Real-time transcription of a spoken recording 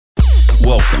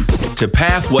Welcome to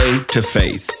Pathway to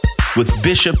Faith with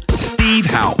Bishop Steve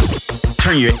Houck.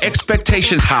 Turn your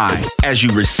expectations high as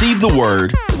you receive the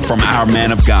word from our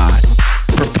man of God.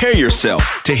 Prepare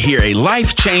yourself to hear a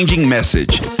life-changing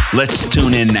message. Let's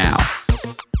tune in now.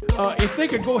 If they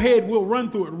could go ahead, we'll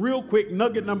run through it real quick.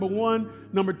 Nugget number 1,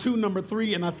 number 2, number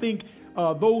 3, and I think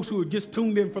those who have just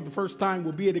tuned in for the first time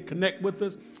will be able to connect with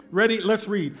us. Ready? Let's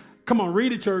read. Come on,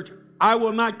 read it, church. I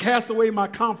will not cast away my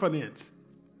confidence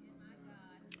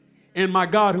in my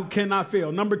God who cannot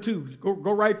fail. Number 2,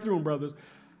 go right through them, brothers.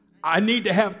 I need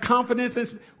to have confidence.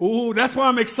 That's why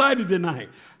I'm excited tonight.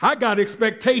 I got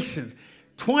expectations.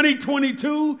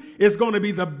 2022 is going to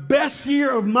be the best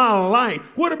year of my life.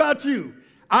 What about you?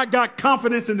 I got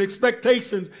confidence and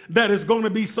expectations that it's going to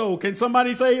be so. Can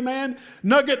somebody say amen?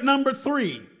 Nugget number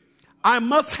 3. I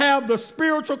must have the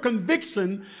spiritual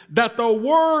conviction that the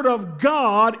word of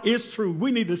God is true.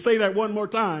 We need to say that one more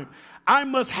time. I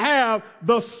must have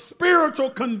the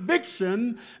spiritual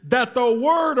conviction that the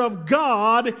word of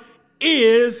God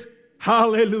is,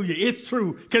 hallelujah, it's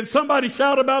true. Can somebody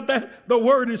shout about that? The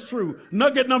word is true.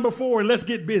 Nugget number 4, and let's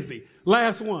get busy.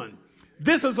 Last one.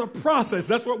 This is a process.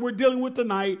 That's what we're dealing with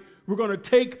tonight. We're going to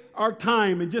take our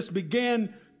time and just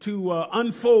begin to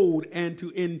unfold and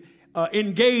to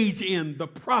engage in the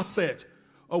process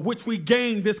of which we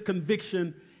gain this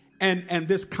conviction and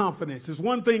this confidence. It's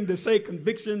one thing to say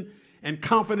conviction and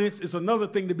confidence is another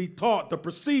thing to be taught, the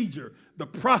procedure, the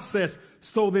process.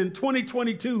 So then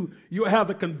 2022, you'll have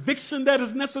the conviction that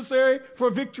is necessary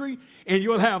for victory, and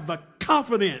you'll have the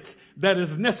confidence that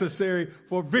is necessary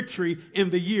for victory in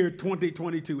the year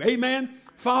 2022. Amen.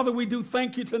 Father, we do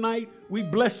thank you tonight. We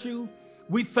bless you.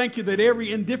 We thank you that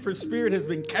every indifferent spirit has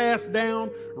been cast down,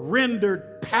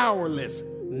 rendered powerless,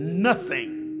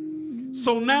 nothing.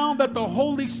 So now that the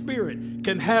Holy Spirit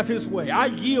can have his way, I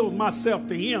yield myself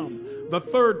to him, the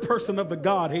third person of the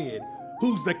Godhead,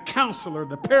 who's the counselor,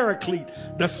 the paraclete,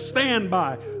 the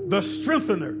standby, the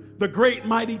strengthener, the great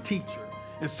mighty teacher.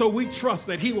 And so we trust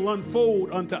that he will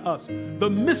unfold unto us the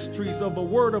mysteries of the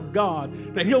word of God,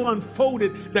 that he'll unfold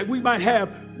it, that we might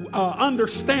have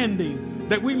understanding,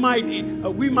 that we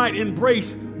might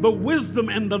embrace the wisdom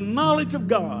and the knowledge of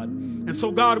God. And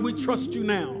so, God, we trust you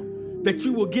now that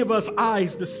you will give us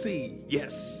eyes to see,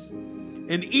 yes,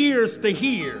 and ears to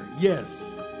hear, yes,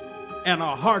 and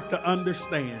a heart to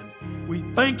understand. We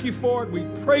thank you for it. We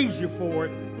praise you for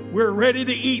it. We're ready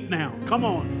to eat now. Come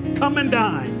on, come and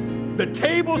dine. The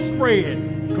table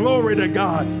spread. Glory to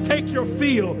God. Take your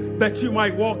fill that you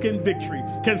might walk in victory.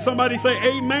 Can somebody say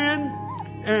amen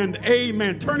and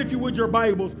amen? Turn, if you would, your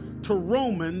Bibles to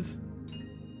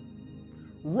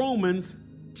Romans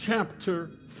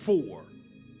chapter 4.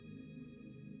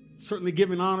 Certainly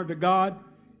giving honor to God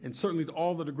and certainly to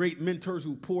all of the great mentors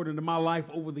who poured into my life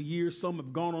over the years. Some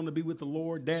have gone on to be with the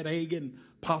Lord, Dad Hagin,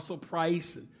 Apostle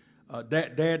Price, and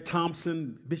Dad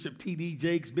Thompson, Bishop T.D.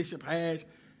 Jakes, Bishop Hash,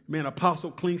 man,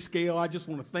 Apostle Clinkscale. I just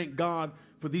want to thank God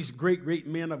for these great, great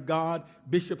men of God.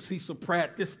 Bishop Cecil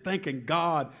Pratt, just thanking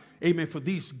God, amen, for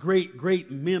these great, great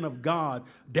men of God.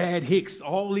 Dad Hicks,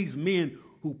 all these men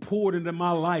who poured into my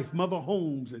life, Mother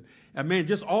Holmes, and man,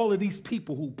 just all of these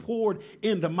people who poured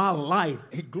into my life.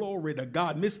 Hey, glory to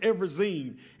God. Miss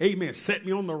Everzine, amen, set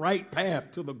me on the right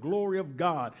path to the glory of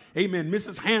God. Amen.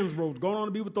 Mrs. Hansbrough, going on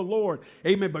to be with the Lord.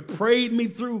 Amen. But prayed me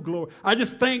through, glory. I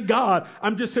just thank God.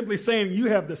 I'm just simply saying you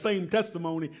have the same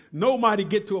testimony. Nobody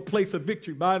get to a place of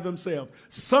victory by themselves.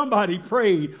 Somebody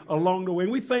prayed along the way.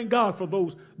 And we thank God for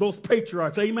those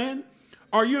patriarchs. Amen.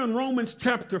 Are you in Romans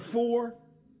chapter 4?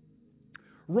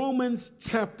 Romans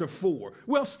chapter 4.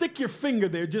 Well, stick your finger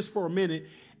there just for a minute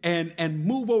and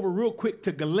move over real quick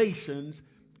to Galatians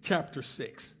chapter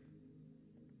 6.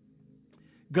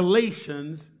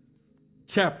 Galatians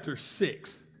chapter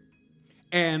 6.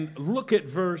 And look at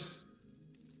verse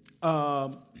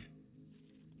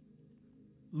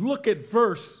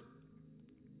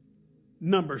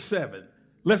number 7.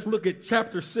 Let's look at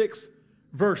chapter 6,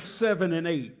 verse 7 and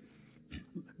 8.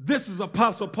 This is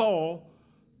Apostle Paul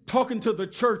talking to the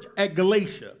church at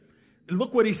Galatia.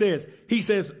 Look what he says. He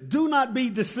says, do not be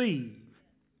deceived.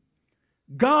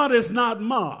 God is not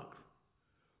mocked.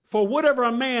 For whatever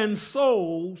a man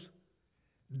sows,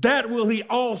 that will he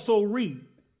also reap.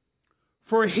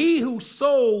 For he who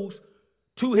sows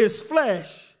to his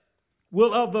flesh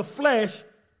will of the flesh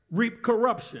reap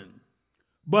corruption.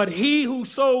 But he who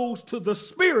sows to the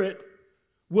Spirit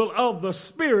will of the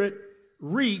Spirit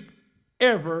reap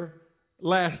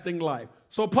everlasting life.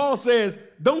 So Paul says,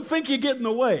 don't think you're getting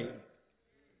away.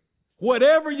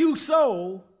 Whatever you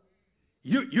sow,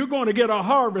 you're going to get a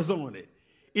harvest on it.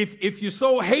 If you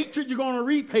sow hatred, you're going to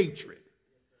reap hatred.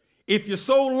 If you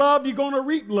sow love, you're going to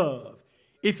reap love.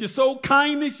 If you sow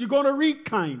kindness, you're going to reap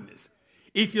kindness.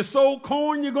 If you sow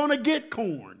corn, you're going to get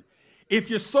corn. If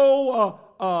you sow,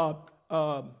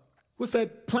 what's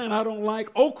that plant I don't like?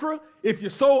 Okra. If you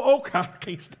sow okra, I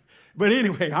can't stand. But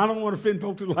anyway, I don't want to offend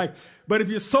folks who like. But if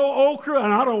you sow okra,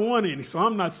 and I don't want any, so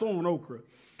I'm not sowing okra.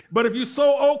 But if you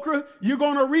sow okra, you're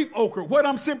going to reap okra. What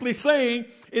I'm simply saying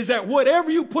is that whatever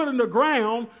you put in the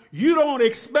ground, you don't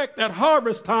expect at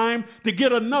harvest time to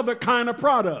get another kind of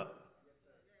product.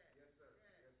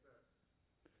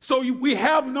 So we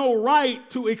have no right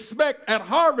to expect at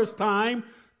harvest time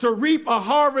to reap a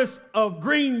harvest of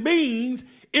green beans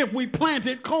if we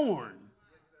planted corn.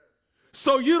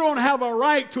 So you don't have a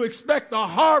right to expect a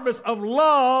harvest of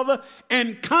love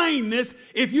and kindness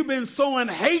if you've been sowing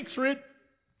hatred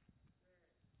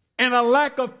and a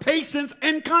lack of patience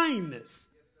and kindness.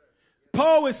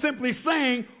 Paul is simply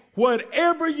saying,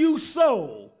 whatever you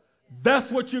sow,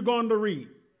 that's what you're going to reap.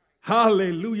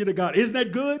 Hallelujah to God. Isn't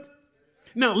that good?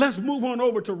 Now, let's move on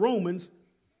over to Romans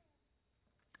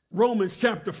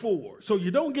chapter 4. So you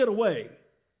don't get away.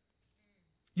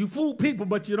 You fool people,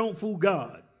 but you don't fool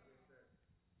God.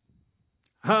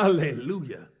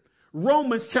 Hallelujah.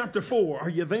 Romans chapter 4. Are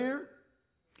you there?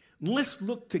 Let's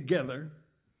look together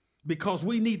because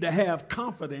we need to have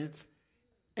confidence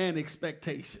and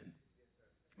expectation.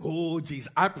 Oh, geez.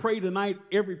 I pray tonight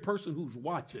every person who's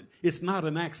watching, it's not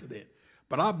an accident.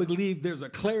 But I believe there's a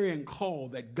clarion call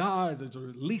that God is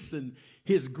releasing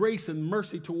his grace and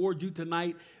mercy toward you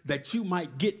tonight that you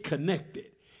might get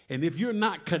connected. And if you're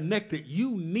not connected,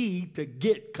 you need to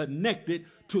get connected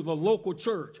to the local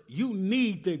church. You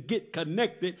need to get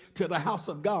connected to the house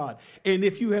of God. And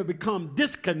if you have become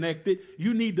disconnected,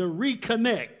 you need to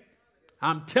reconnect.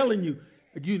 I'm telling you,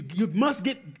 you must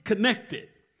get connected.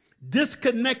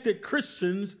 Disconnected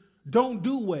Christians don't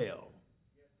do well.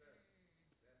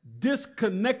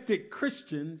 Disconnected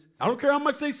Christians, I don't care how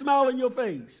much they smile in your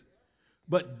face,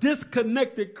 but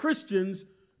disconnected Christians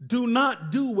do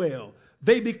not do well.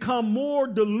 They become more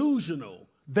delusional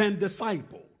than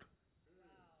discipled.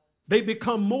 They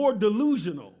become more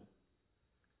delusional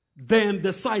than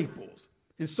disciples.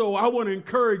 And so I want to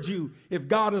encourage you, if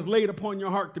God has laid upon your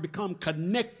heart to become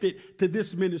connected to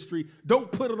this ministry,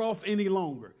 don't put it off any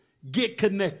longer. Get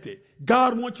connected.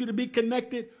 God wants you to be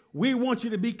connected. We want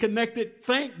you to be connected.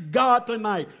 Thank God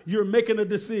tonight you're making a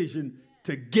decision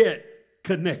to get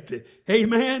connected.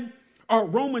 Amen. All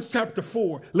right, Romans chapter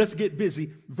 4. Let's get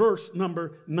busy. Verse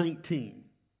number 19.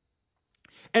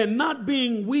 And not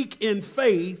being weak in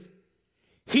faith,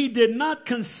 he did not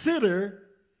consider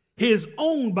his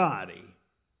own body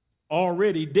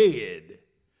already dead,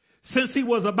 since he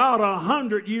was about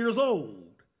 100 years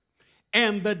old,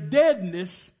 and the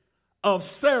deadness of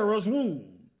Sarah's womb.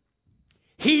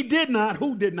 He did not,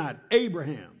 who did not?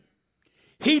 Abraham.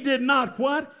 He did not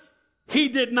what? He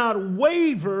did not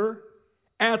waver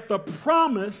at the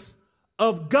promise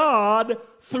of God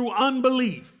through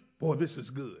unbelief. Boy, this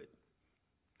is good.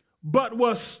 But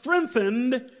was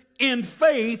strengthened in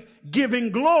faith, giving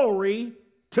glory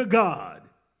to God.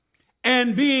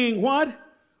 And being what?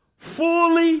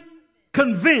 Fully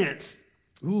convinced.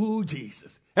 Ooh,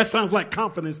 Jesus. That sounds like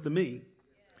confidence to me.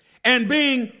 And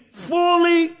being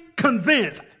fully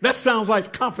convinced. That sounds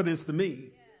like confidence to me.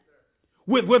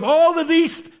 With all of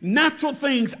these natural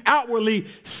things outwardly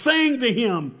saying to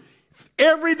him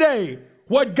every day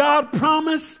what God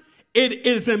promised, it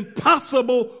is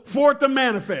impossible for it to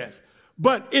manifest.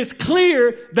 But it's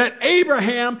clear that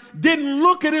Abraham didn't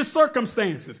look at his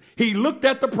circumstances. He looked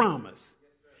at the promise.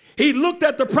 He looked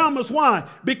at the promise. Why?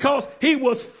 Because he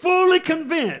was fully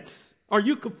convinced. Are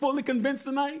you fully convinced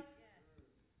tonight?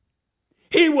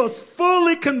 He was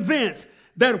fully convinced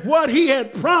that what he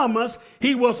had promised,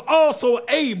 he was also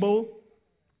able,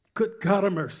 good God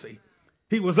of mercy,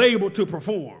 he was able to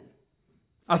perform.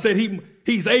 I said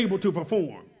he's able to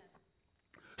perform.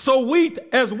 So we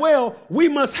as well, we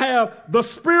must have the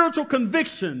spiritual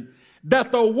conviction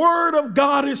that the word of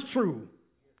God is true.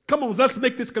 Come on, let's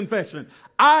make this confession.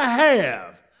 I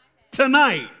have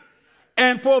tonight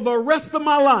and for the rest of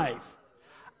my life,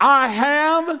 I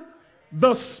have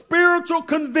the spiritual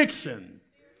conviction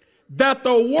that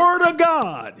the word of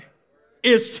God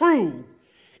is true.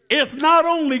 It's not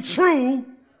only true,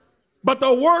 but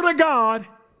the word of God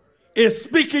is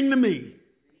speaking to me.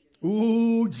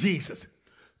 Ooh, Jesus.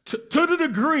 To the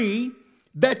degree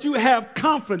that you have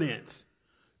confidence,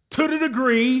 to the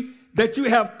degree that you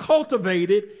have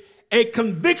cultivated a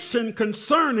conviction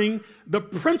concerning the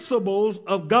principles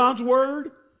of God's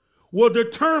word, will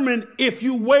determine if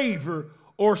you waver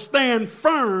or stand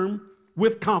firm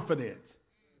with confidence.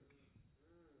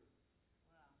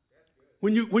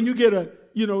 when you get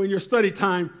in your study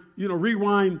time,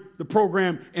 rewind the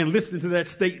program and listen to that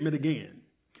statement again.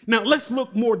 Now, let's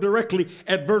look more directly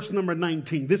at verse number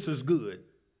 19. This is good.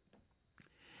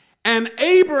 And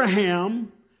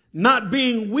Abraham, not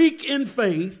being weak in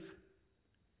faith,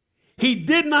 he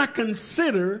did not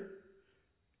consider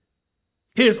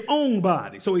his own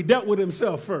body. So he dealt with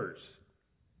himself first.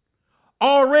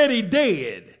 Already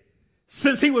dead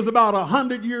since he was about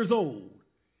 100 years old.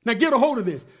 Now get a hold of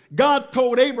this. God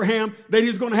told Abraham that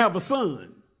he's going to have a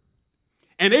son.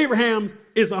 And Abraham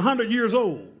is 100 years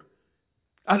old.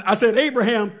 I said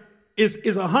Abraham is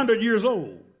 100 years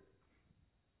old.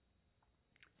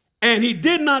 And he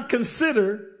did not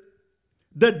consider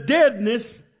the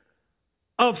deadness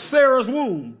of Sarah's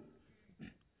womb.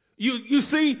 You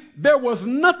see, there was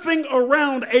nothing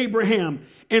around Abraham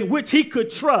in which he could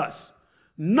trust.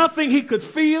 Nothing he could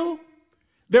feel.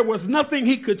 There was nothing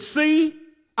he could see.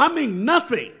 I mean,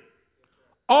 nothing.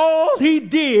 All he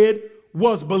did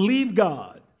was believe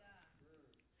God.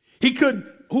 He couldn't,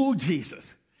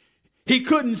 Jesus. He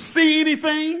couldn't see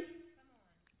anything.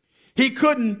 He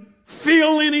couldn't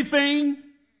feel anything.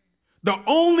 The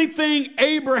only thing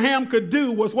Abraham could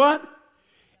do was what?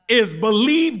 Is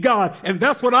believe God. And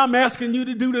that's what I'm asking you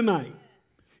to do tonight.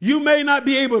 You may not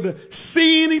be able to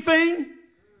see anything.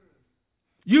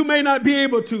 You may not be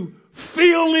able to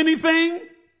feel anything.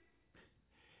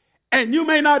 And you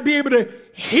may not be able to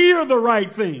hear the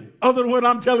right thing other than what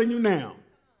I'm telling you now.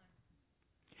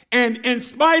 And in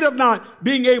spite of not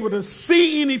being able to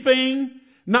see anything,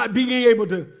 not being able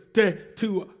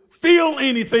to feel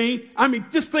anything, I mean,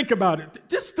 just think about it.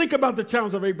 Just think about the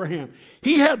challenge of Abraham.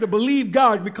 He had to believe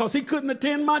God because he couldn't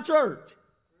attend my church.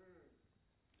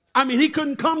 I mean, he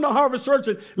couldn't come to Harvest Church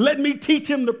and let me teach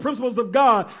him the principles of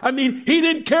God. I mean, he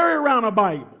didn't carry around a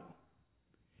Bible.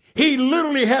 He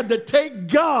literally had to take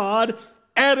God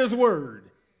at his word.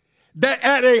 That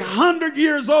at 100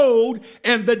 years old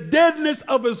and the deadness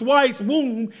of his wife's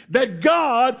womb, that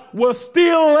God was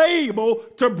still able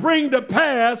to bring to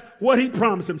pass what he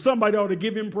promised him. Somebody ought to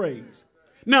give him praise.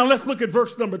 Now let's look at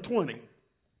verse number 20.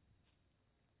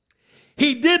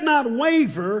 He did not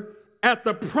waver at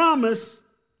the promise.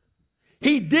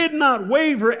 He did not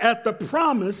waver at the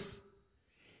promise.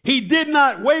 He did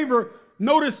not waver.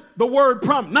 Notice the word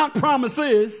promise, not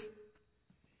promises.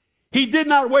 He did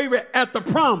not waver at the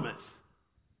promise.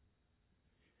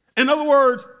 In other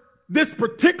words, this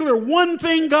particular one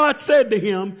thing God said to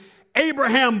him,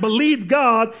 Abraham believed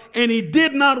God and he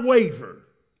did not waver,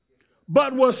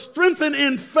 but was strengthened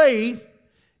in faith,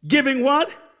 giving what?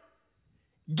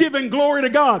 Giving glory to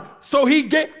God. So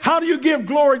how do you give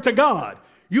glory to God?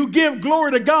 You give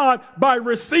glory to God by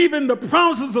receiving the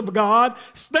promises of God,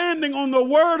 standing on the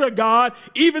word of God,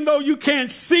 even though you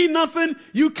can't see nothing,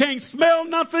 you can't smell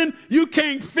nothing, you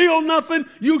can't feel nothing,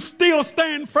 you still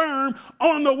stand firm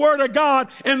on the word of God.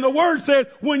 And the word says,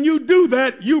 when you do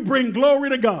that, you bring glory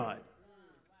to God.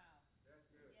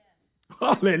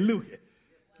 Hallelujah.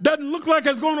 Doesn't look like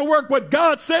it's going to work, but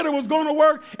God said it was going to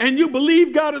work, and you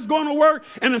believe God is going to work,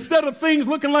 and instead of things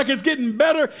looking like it's getting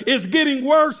better, it's getting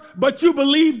worse, but you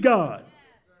believe God.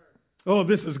 Oh,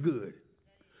 this is good.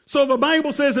 So the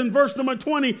Bible says in verse number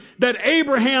 20 that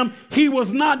Abraham, he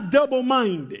was not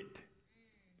double-minded.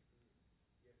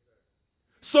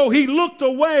 So he looked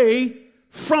away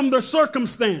from the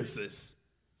circumstances.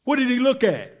 What did he look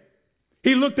at?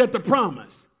 He looked at the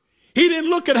promise. He didn't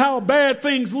look at how bad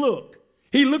things looked.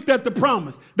 He looked at the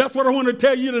promise. That's what I want to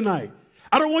tell you tonight.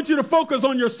 I don't want you to focus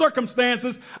on your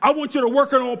circumstances. I want you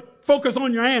to focus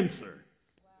on your answer.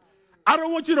 I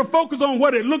don't want you to focus on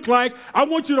what it looked like. I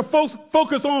want you to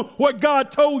focus on what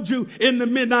God told you in the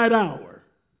midnight hour.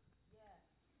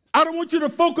 I don't want you to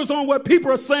focus on what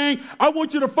people are saying. I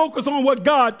want you to focus on what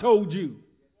God told you.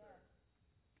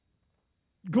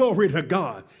 Glory to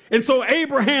God. And so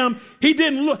Abraham, he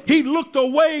looked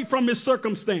away from his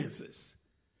circumstances.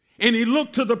 And he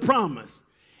looked to the promise.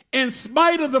 In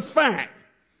spite of the fact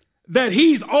that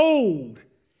he's old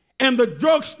and the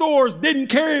drugstores didn't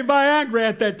carry Viagra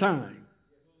at that time.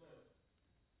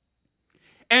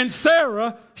 And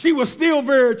Sarah, she was still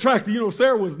very attractive. You know,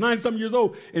 Sarah was 90-something years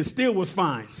old and still was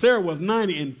fine. Sarah was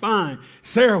 90 and fine.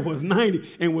 Sarah was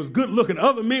 90 and was good looking.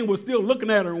 Other men were still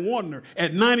looking at her and wanting her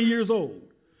at 90 years old.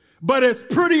 But as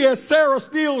pretty as Sarah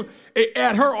still,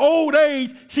 at her old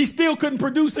age, she still couldn't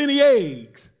produce any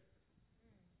eggs.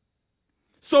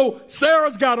 So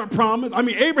Sarah's got a promise.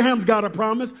 Abraham's got a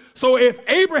promise. So if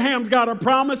Abraham's got a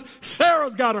promise,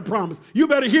 Sarah's got a promise. You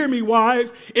better hear me,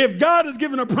 wives. If God has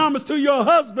given a promise to your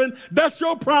husband, that's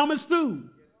your promise too.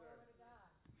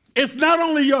 It's not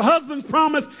only your husband's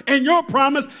promise and your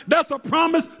promise, that's a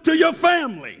promise to your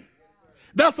family.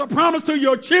 That's a promise to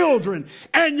your children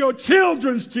and your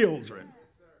children's children.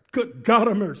 Good God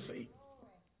of mercy.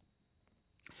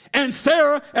 And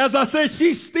Sarah, as I said,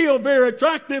 she's still very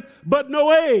attractive, but no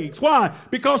eggs. Why?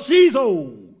 Because she's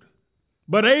old.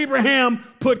 But Abraham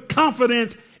put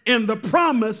confidence in the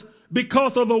promise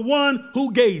because of the one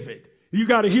who gave it. You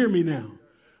got to hear me now.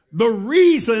 The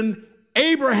reason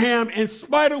Abraham, in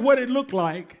spite of what it looked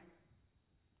like,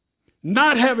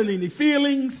 not having any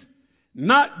feelings,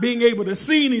 not being able to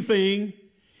see anything,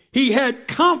 he had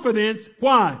confidence.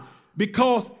 Why?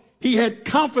 Because he had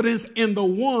confidence in the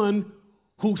one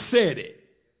who said it.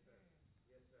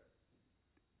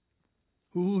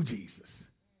 Ooh, Jesus.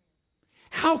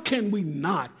 How can we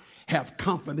not have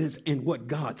confidence in what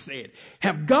God said?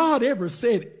 Have God ever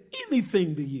said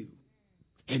anything to you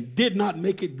and did not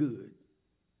make it good?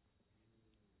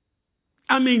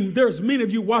 I mean, there's many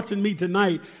of you watching me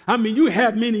tonight. I mean, you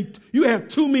have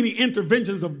too many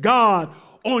interventions of God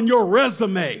on your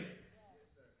resume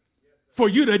for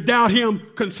you to doubt him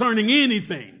concerning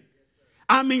anything.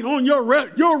 I mean, on your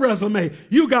resume,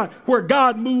 you got where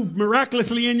God moved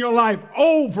miraculously in your life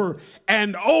over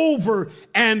and over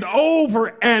and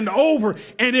over and over.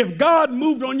 And if God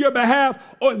moved on your behalf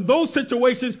or in those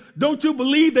situations, don't you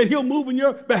believe that he'll move on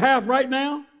your behalf right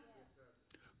now?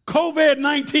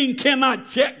 COVID-19 cannot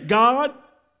check God.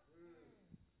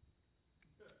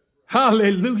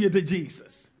 Hallelujah to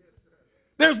Jesus.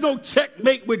 There's no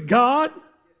checkmate with God.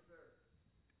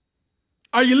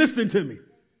 Are you listening to me?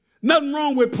 Nothing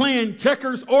wrong with playing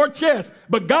checkers or chess,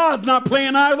 but God's not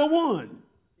playing either one.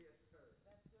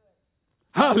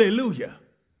 Hallelujah.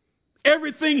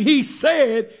 Everything he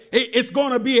said, it's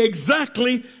going to be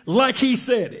exactly like he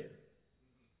said it.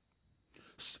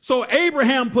 So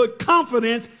Abraham put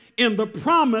confidence in the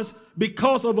promise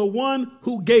because of the one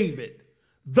who gave it,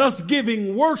 thus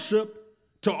giving worship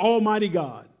to Almighty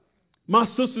God. My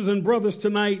sisters and brothers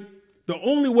tonight, the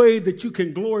only way that you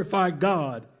can glorify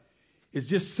God is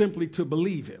just simply to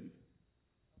believe him.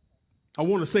 I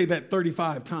want to say that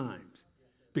 35 times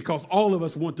because all of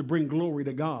us want to bring glory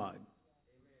to God.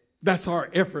 That's our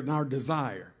effort and our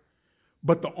desire.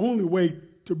 But the only way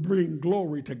to bring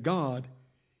glory to God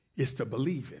is to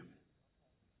believe him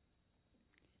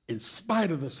in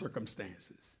spite of the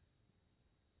circumstances,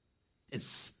 in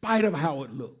spite of how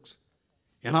it looks.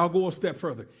 And I'll go a step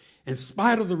further. In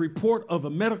spite of the report of a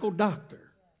medical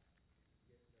doctor.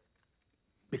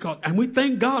 And we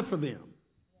thank God for them.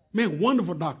 Man,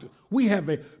 wonderful doctors. We have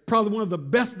probably one of the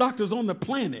best doctors on the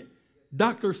planet,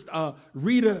 Dr.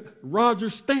 Rita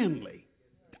Rogers Stanley.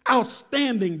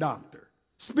 Outstanding doctor.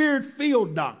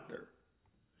 Spirit-filled doctor.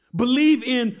 Believe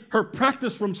in her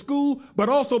practice from school, but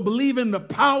also believe in the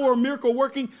power,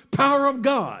 miracle-working power of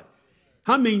God.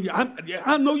 I mean,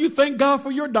 I know you thank God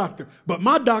for your doctor, but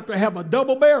my doctor have a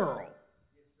double barrel.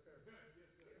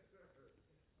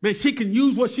 Man, she can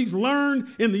use what she's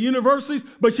learned in the universities,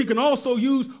 but she can also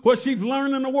use what she's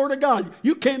learned in the Word of God.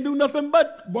 You can't do nothing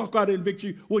but walk out in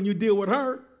victory when you deal with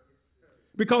her.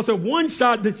 Because if one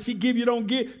shot that she give you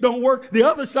don't work, the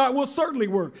other shot will certainly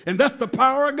work. And that's the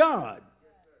power of God.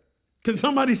 Can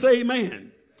somebody say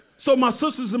amen? So my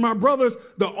sisters and my brothers,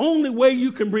 the only way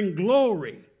you can bring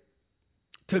glory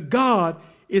to God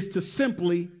is to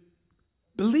simply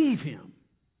believe him.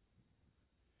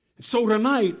 So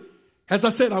tonight, as I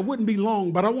said, I wouldn't be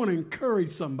long, but I want to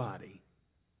encourage somebody.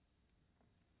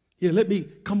 Yeah, let me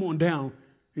come on down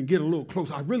and get a little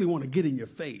closer. I really want to get in your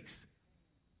face.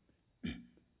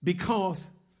 Because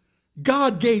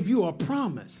God gave you a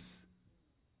promise.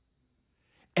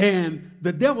 And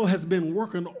the devil has been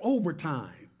working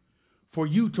overtime for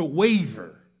you to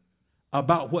waver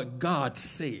about what God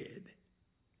said.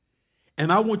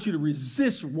 And I want you to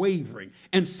resist wavering.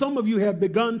 And some of you have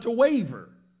begun to waver.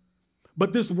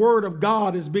 But this word of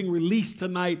God is being released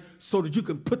tonight so that you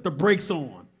can put the brakes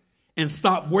on and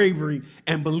stop wavering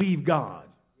and believe God.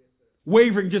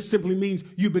 Wavering just simply means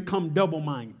you become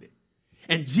double-minded.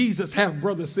 And Jesus,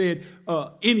 half-brother, said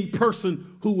any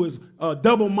person who is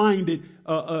double-minded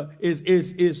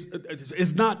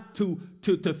is not to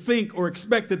think or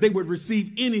expect that they would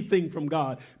receive anything from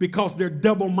God because they're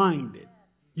double-minded.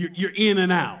 You're in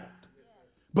and out.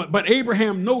 But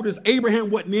Abraham, notice Abraham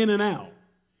wasn't in and out.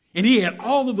 And he had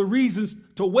all of the reasons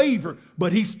to waver,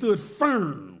 but he stood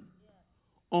firm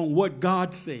on what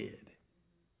God said.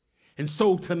 And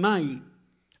so tonight,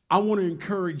 I want to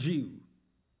encourage you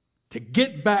to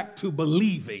get back to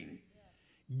believing,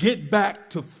 get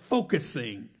back to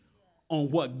focusing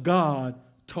on what God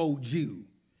told you,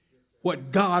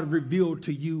 what God revealed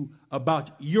to you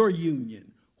about your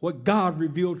union, what God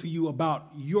revealed to you about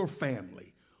your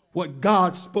family, what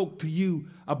God spoke to you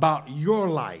about your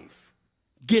life.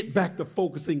 Get back to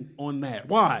focusing on that.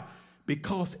 Why?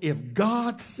 Because if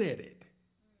God said it,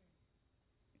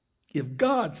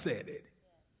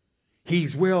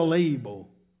 he's well able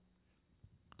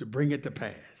to bring it to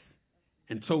pass.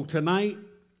 And so tonight,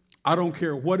 I don't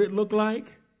care what it looked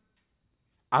like.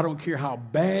 I don't care how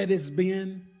bad it's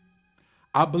been.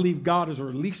 I believe God has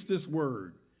released this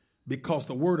word because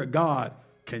the word of God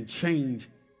can change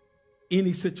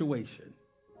any situation.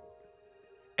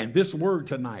 And this word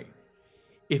tonight,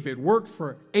 if it worked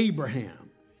for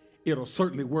Abraham, it'll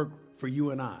certainly work for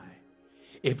you and I.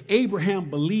 If Abraham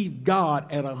believed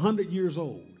God at 100 years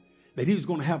old, that he was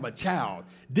going to have a child,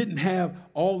 didn't have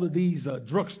all of these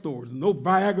drugstores, no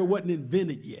Viagra wasn't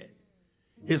invented yet.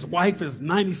 His wife is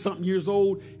 90-something years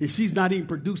old, and she's not even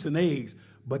producing eggs,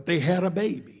 but they had a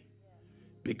baby.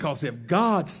 Because if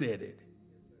God said it,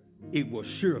 it will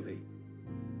surely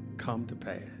come to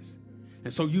pass.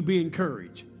 And so you be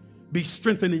encouraged. Be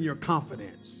strengthened in your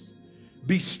confidence.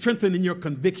 Be strengthened in your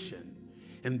conviction.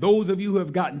 And those of you who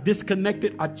have gotten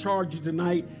disconnected, I charge you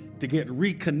tonight to get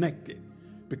reconnected.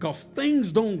 Because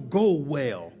things don't go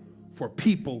well for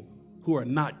people who are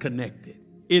not connected.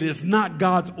 It is not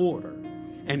God's order.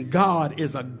 And God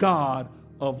is a God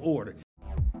of order.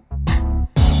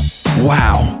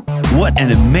 Wow, what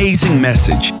an amazing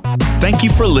message. Thank you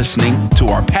for listening to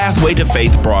our Pathway to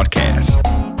Faith broadcast.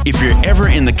 If you're ever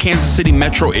in the Kansas City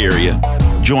metro area,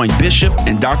 join Bishop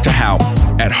and Dr. Haupt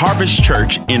at Harvest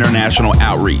Church International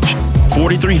Outreach,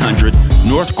 4300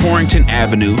 North Corrington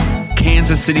Avenue,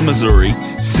 Kansas City, Missouri,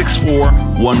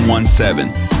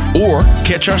 64117. Or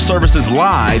catch our services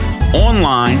live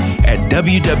online at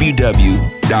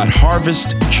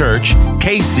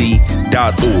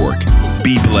www.harvestchurchkc.org.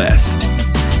 Be blessed.